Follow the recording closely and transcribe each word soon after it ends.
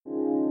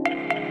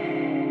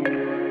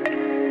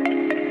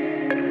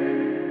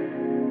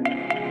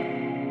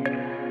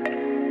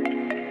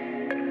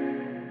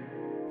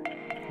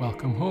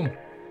welcome home.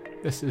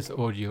 This is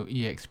Audio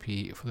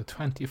EXP for the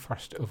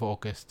 21st of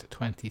August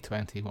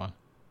 2021,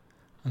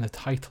 and the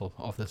title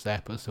of this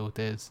episode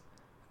is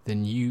The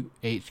New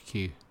HQ.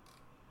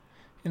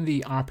 In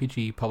the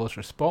RPG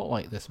Publisher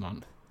Spotlight this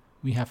month,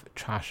 we have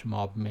Trash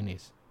Mob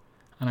Minis,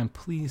 and I'm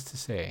pleased to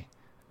say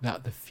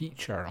that the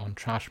feature on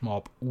Trash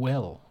Mob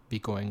will be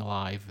going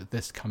live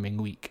this coming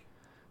week,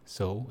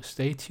 so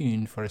stay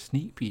tuned for a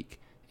sneak peek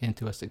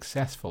into a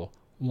successful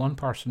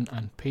one-person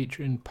and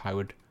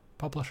Patreon-powered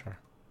publisher.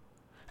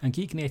 And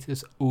Geek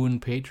Native's own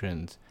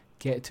patrons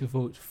get to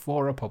vote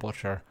for a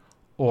publisher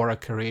or a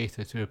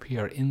creator to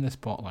appear in the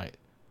spotlight.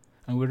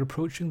 And we're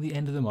approaching the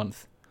end of the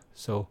month,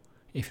 so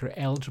if you're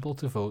eligible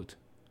to vote,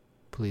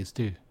 please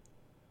do.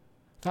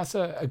 That's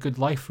a good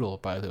life rule,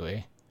 by the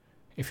way.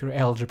 If you're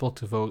eligible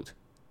to vote,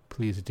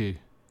 please do.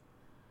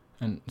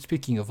 And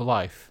speaking of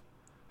life,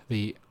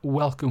 the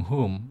Welcome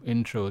Home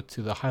intro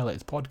to the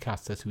Highlights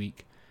podcast this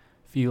week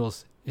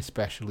feels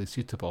especially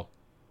suitable.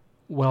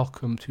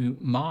 Welcome to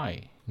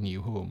my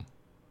new home.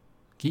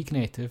 Geek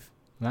Native,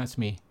 that's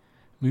me,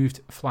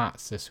 moved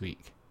flats this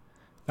week.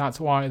 That's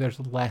why there's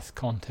less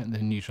content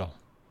than usual.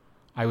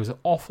 I was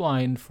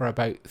offline for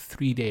about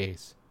 3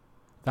 days.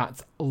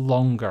 That's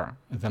longer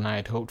than I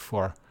had hoped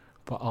for,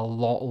 but a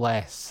lot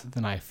less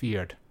than I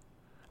feared.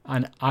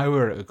 An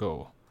hour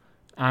ago,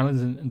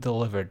 Amazon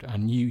delivered a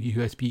new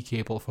USB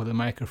cable for the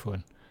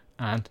microphone,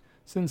 and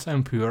since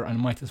I'm poor and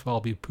might as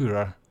well be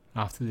poorer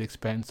after the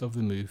expense of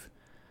the move,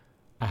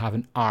 I have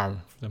an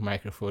arm for the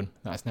microphone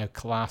that's now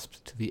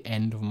clasped to the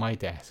end of my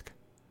desk.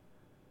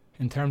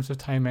 In terms of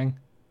timing,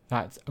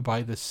 that's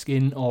by the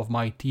skin of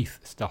my teeth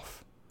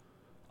stuff.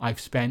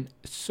 I've spent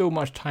so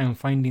much time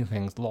finding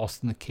things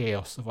lost in the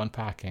chaos of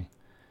unpacking.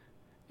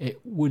 It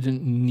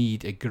wouldn't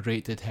need a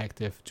great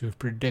detective to have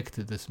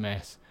predicted this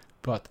mess,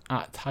 but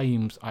at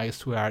times I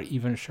swear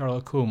even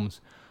Sherlock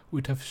Holmes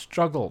would have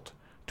struggled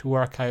to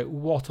work out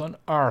what on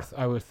earth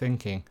I was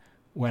thinking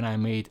when I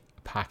made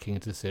packing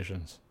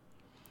decisions.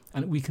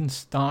 And we can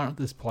start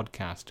this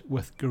podcast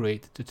with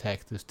great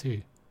detectives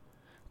too.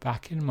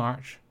 Back in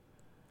March,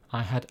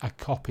 I had a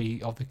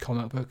copy of the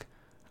comic book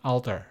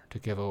Alder to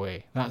give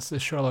away. That's the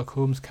Sherlock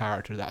Holmes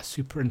character, that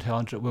super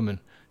intelligent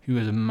woman who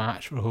is a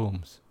match for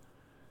Holmes.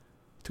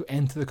 To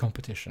enter the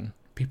competition,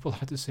 people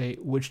had to say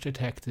which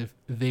detective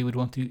they would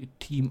want to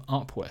team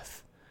up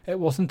with.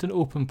 It wasn't an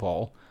open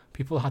poll,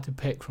 people had to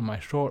pick from my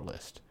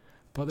shortlist,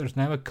 but there's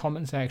now a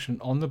comment section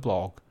on the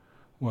blog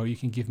where you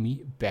can give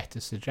me better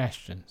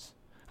suggestions,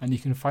 and you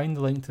can find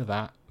the link to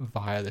that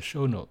via the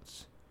show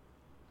notes.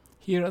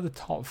 Here are the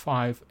top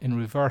 5 in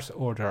reverse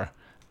order,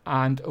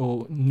 and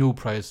no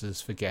prizes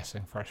for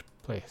guessing first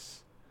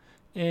place.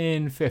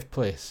 In 5th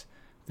place,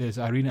 there's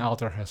Irene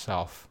Alder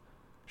herself.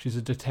 She's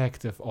a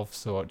detective of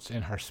sorts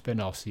in her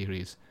spin-off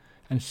series,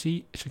 and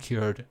she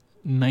secured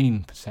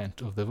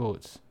 9% of the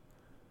votes.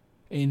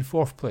 In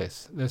 4th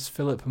place, there's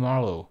Philip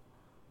Marlowe,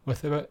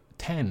 with about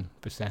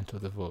 10% of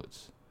the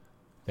votes.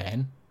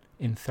 Then,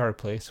 in 3rd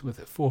place,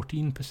 with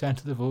 14%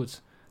 of the votes,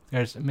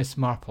 there's Miss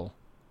Marple.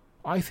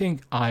 I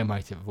think I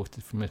might have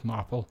voted for Miss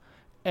Marple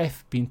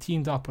if being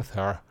teamed up with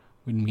her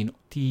would mean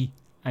tea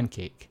and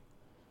cake.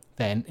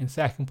 Then, in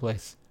 2nd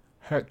place,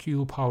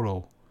 Hercule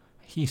Poirot.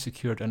 He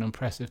secured an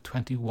impressive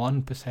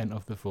 21%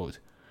 of the vote.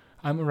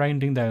 I'm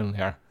rounding down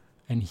there,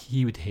 and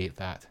he would hate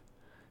that.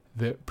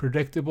 The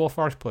predictable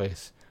 1st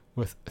place,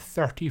 with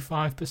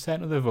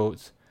 35% of the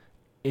votes,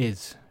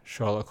 is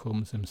Sherlock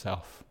Holmes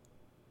himself.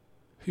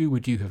 Who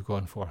would you have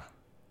gone for?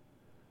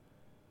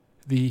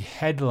 The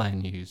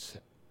headline news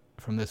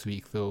from this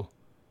week, though,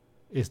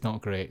 is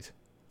not great,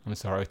 I'm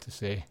sorry to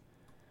say.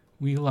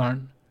 We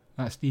learn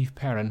that Steve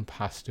Perrin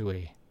passed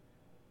away.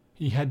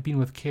 He had been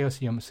with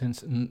Chaosium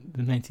since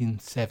the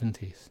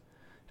 1970s,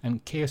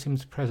 and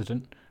Chaosium's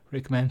president,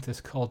 Rick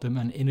Mentis, called him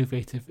an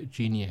innovative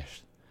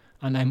genius,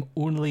 and I'm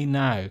only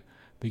now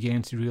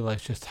beginning to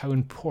realise just how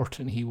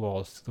important he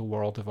was to the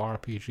world of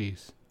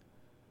RPGs.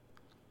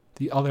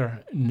 The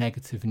other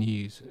negative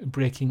news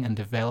breaking and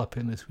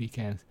developing this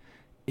weekend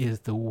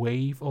is the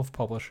wave of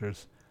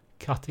publishers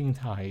cutting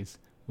ties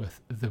with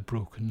the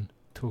Broken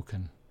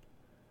Token.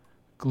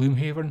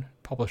 Gloomhaven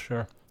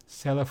publisher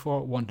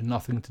Semaphore want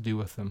nothing to do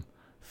with them.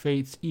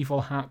 Fate's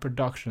Evil Hat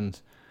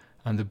Productions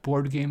and the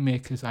board game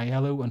makers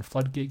Aiello and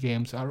Floodgate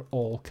Games are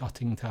all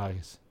cutting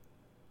ties.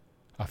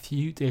 A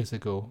few days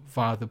ago,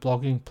 via the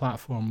blogging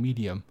platform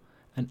Medium,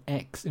 an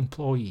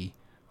ex-employee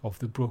of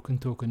the Broken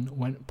Token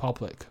went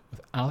public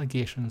with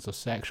allegations of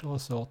sexual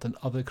assault and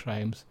other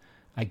crimes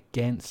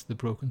against the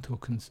Broken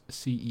Token's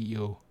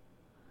CEO.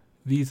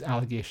 These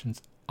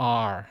allegations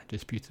are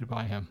disputed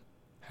by him.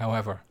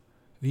 However,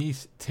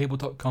 these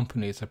tabletop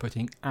companies are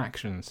putting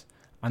actions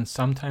and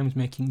sometimes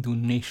making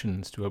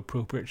donations to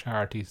appropriate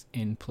charities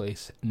in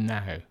place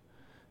now.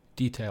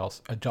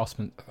 Details,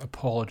 adjustments,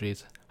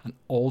 apologies, and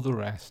all the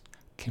rest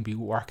can be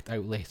worked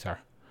out later.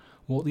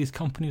 What these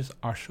companies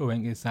are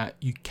showing is that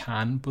you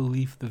can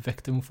believe the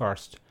victim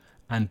first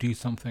and do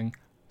something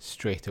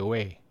straight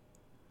away.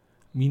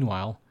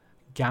 Meanwhile,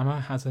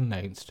 Gamma has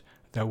announced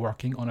they're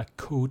working on a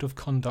code of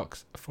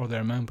conduct for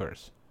their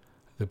members.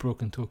 the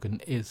Broken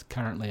Token is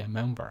currently a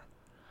member.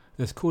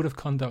 This code of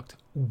conduct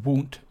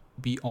won't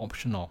be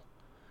optional.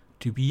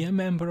 To be a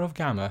member of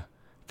Gamma,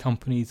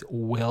 companies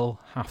will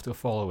have to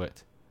follow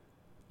it.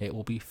 It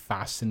will be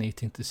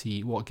fascinating to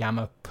see what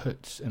Gamma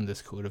puts in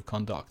this code of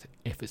conduct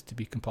if it's to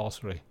be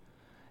compulsory.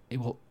 It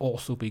will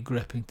also be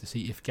gripping to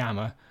see if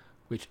Gamma,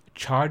 which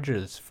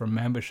charges for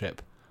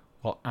membership,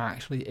 will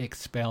actually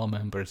expel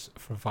members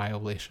for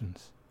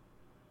violations.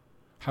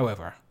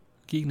 However,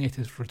 Geek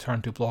Native's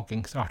return to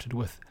blogging started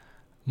with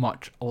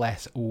much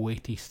less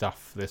weighty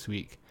stuff this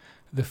week.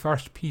 The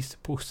first piece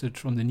posted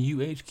from the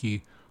new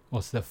HQ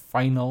was the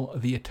final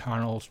The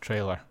Eternals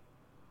trailer.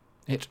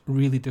 It's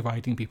really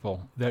dividing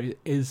people. There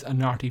is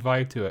an arty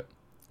vibe to it,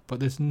 but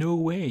there's no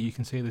way you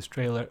can say this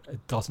trailer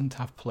doesn't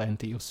have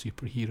plenty of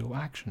superhero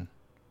action.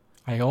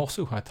 I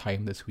also had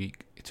time this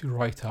week to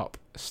write up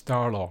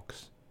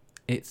Starlogs.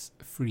 It's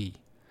free.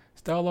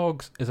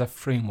 Starlogs is a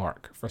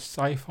framework for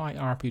sci-fi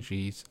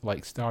RPGs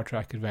like Star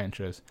Trek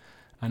Adventures,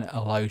 and it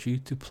allows you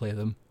to play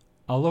them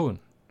alone.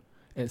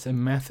 It's a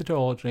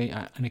methodology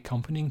and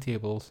accompanying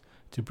tables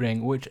to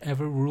bring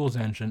whichever rules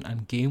engine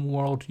and game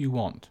world you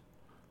want,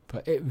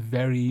 but it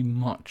very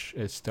much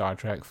is Star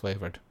Trek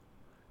flavoured.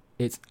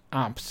 It's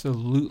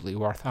absolutely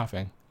worth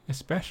having,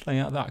 especially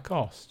at that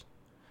cost.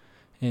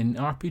 In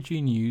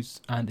RPG news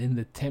and in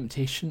the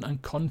temptation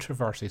and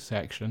controversy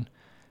section,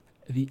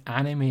 the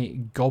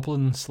anime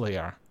Goblin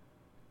Slayer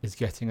is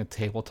getting a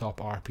tabletop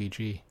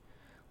RPG.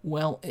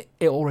 Well,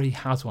 it already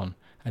has one.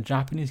 A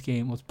Japanese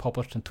game was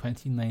published in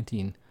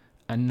 2019,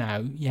 and now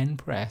Yen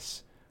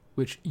Press,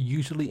 which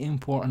usually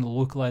import and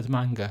localise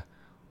manga,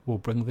 will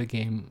bring the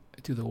game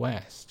to the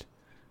West.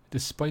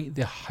 Despite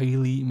the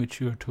highly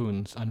mature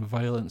tones and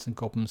violence in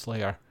Goblin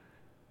Slayer,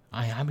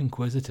 I am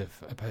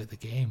inquisitive about the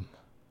game.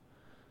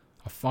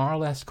 A far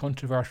less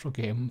controversial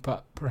game,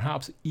 but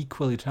perhaps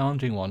equally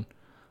challenging one,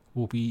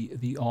 will be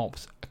the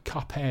Ops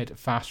Cuphead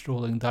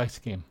fast-rolling dice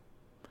game.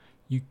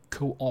 You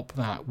co-op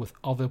that with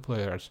other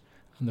players,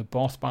 and the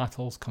boss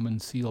battles come in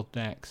sealed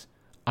decks.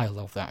 I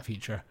love that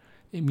feature.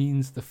 It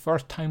means the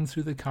first time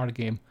through the card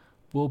game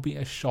will be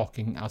as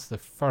shocking as the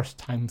first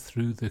time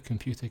through the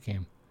computer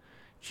game.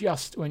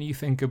 Just when you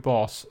think a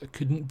boss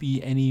couldn't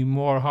be any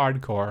more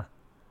hardcore,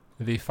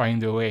 they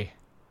find a way.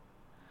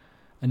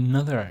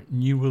 Another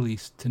new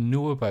release to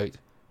know about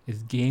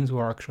is Games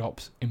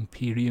Workshop's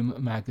Imperium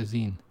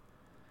magazine.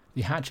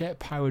 The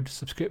Hatchet-powered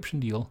subscription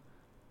deal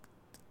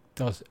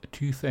does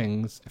two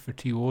things for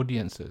two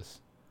audiences.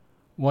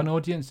 One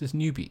audience is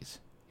newbies,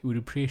 who would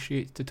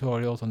appreciate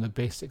tutorials on the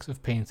basics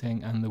of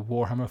painting and the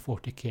Warhammer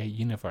 40k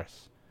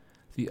universe.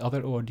 The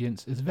other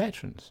audience is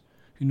veterans,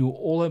 who know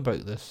all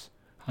about this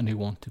and who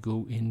want to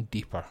go in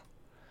deeper.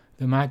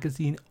 The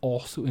magazine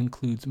also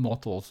includes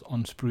models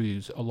on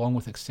sprues along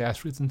with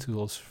accessories and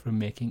tools for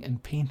making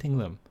and painting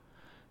them.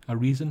 A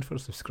reason for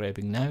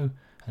subscribing now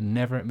and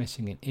never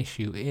missing an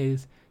issue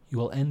is you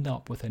will end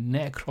up with a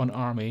Necron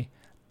army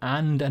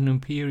and an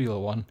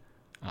Imperial one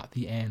at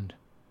the end.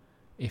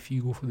 If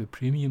you go for the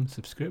premium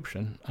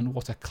subscription, and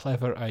what a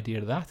clever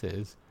idea that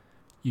is,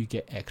 you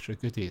get extra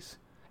goodies.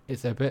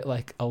 It's a bit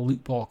like a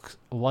loot box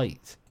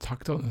light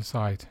tucked on the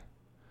side.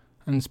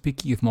 And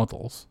speaking of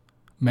models,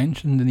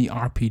 mentioned in the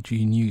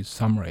RPG news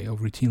summary of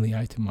routinely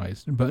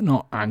itemised, but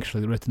not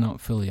actually written up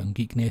fully on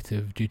Geek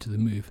Native due to the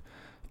move,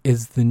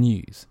 is the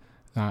news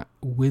that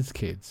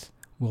WizKids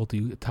will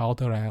do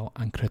Tal'Darel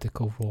and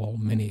Critical Role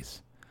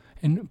minis.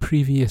 In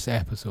previous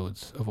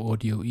episodes of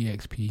Audio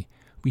EXP,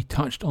 we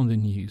touched on the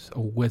news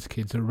of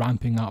WizKids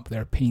ramping up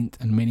their paint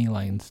and mini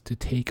lines to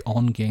take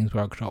on Games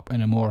Workshop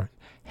in a more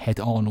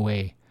head-on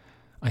way.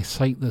 I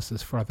cite this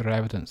as further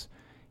evidence.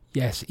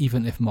 Yes,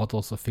 even if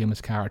models of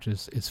famous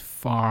characters is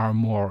far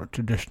more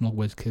traditional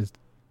WizKids.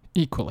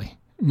 Equally,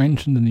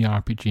 mentioned in the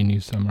RPG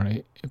news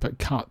summary, but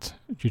cut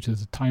due to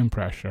the time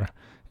pressure,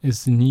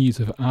 is the news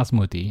of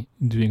Asmodee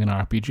doing an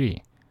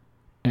RPG.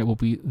 It will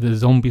be the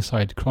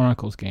Zombicide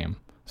Chronicles game,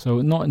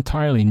 so not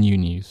entirely new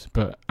news,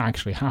 but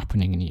actually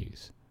happening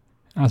news.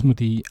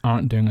 Asmodee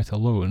aren't doing it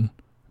alone,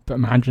 but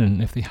imagine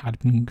if they had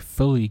been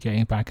fully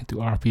getting back into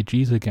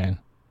RPGs again.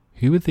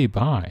 Who would they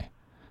buy?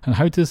 And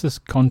how does this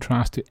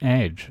contrast to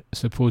Edge,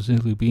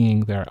 supposedly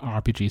being their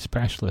RPG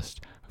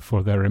specialist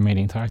for their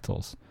remaining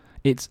titles?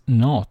 It's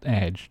not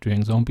Edge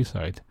doing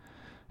Zombicide.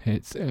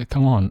 It's,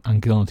 come on,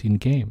 and Guillotine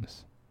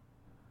Games.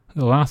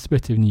 The last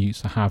bit of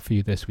news I have for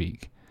you this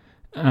week,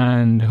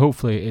 and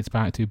hopefully it's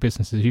back to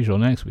business as usual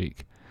next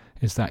week,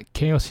 is that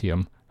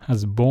Chaosium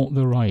has bought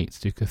the rights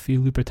to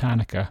Cthulhu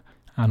Britannica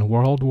and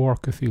World War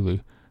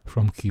Cthulhu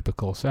from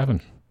Cubicle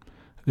 7.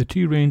 The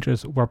two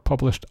ranges were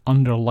published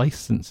under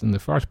license in the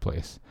first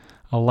place,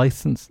 a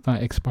license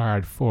that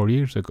expired 4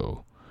 years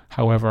ago.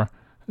 However,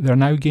 they're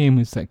now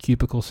games that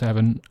Cubicle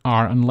 7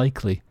 are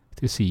unlikely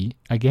to see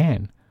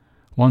again.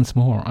 Once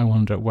more, I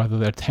wonder whether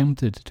they're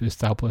tempted to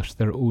establish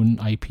their own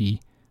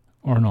IP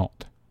or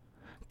not.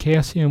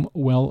 Chaosium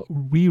will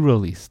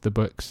re-release the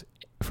books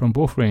from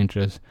both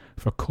ranges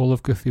for Call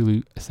of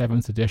Cthulhu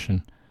 7th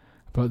edition,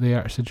 but they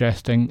are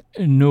suggesting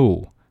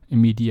no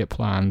immediate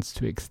plans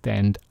to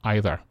extend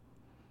either.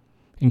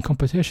 In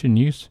competition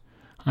news,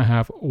 I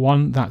have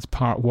one that's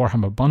part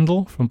Warhammer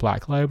Bundle from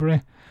Black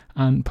Library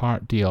and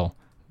part deal.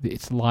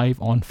 It's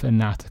live on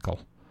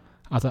Fanatical.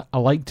 As I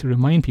like to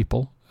remind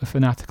people,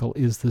 Fanatical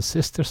is the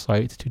sister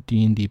site to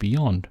D&D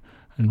Beyond,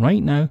 and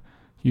right now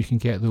you can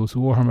get those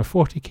Warhammer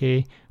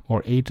 40k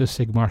or Age of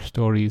Sigmar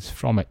stories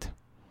from it.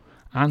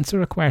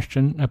 Answer a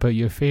question about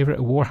your favourite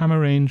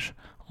Warhammer range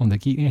on the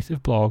Geek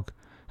Native blog,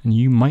 and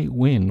you might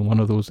win one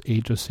of those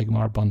Age of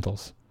Sigmar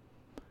bundles.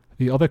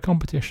 The other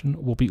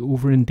competition will be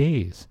over in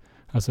days,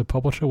 as the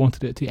publisher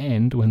wanted it to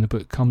end when the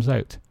book comes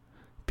out.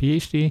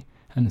 PhD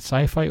and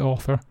sci-fi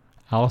author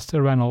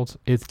Alistair Reynolds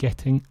is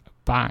getting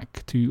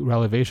back to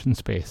Relevation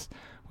Space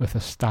with a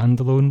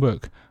standalone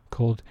book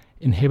called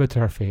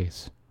Inhibitor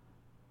Phase.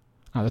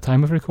 At the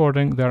time of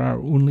recording, there are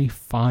only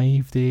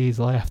 5 days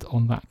left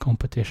on that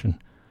competition,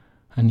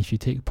 and if you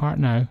take part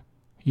now,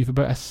 you've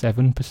about a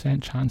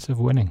 7% chance of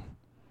winning.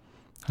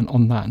 And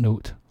on that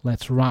note,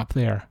 let's wrap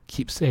there.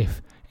 Keep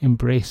safe,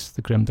 embrace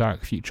the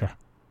grimdark future,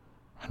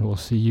 and we'll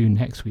see you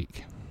next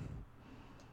week.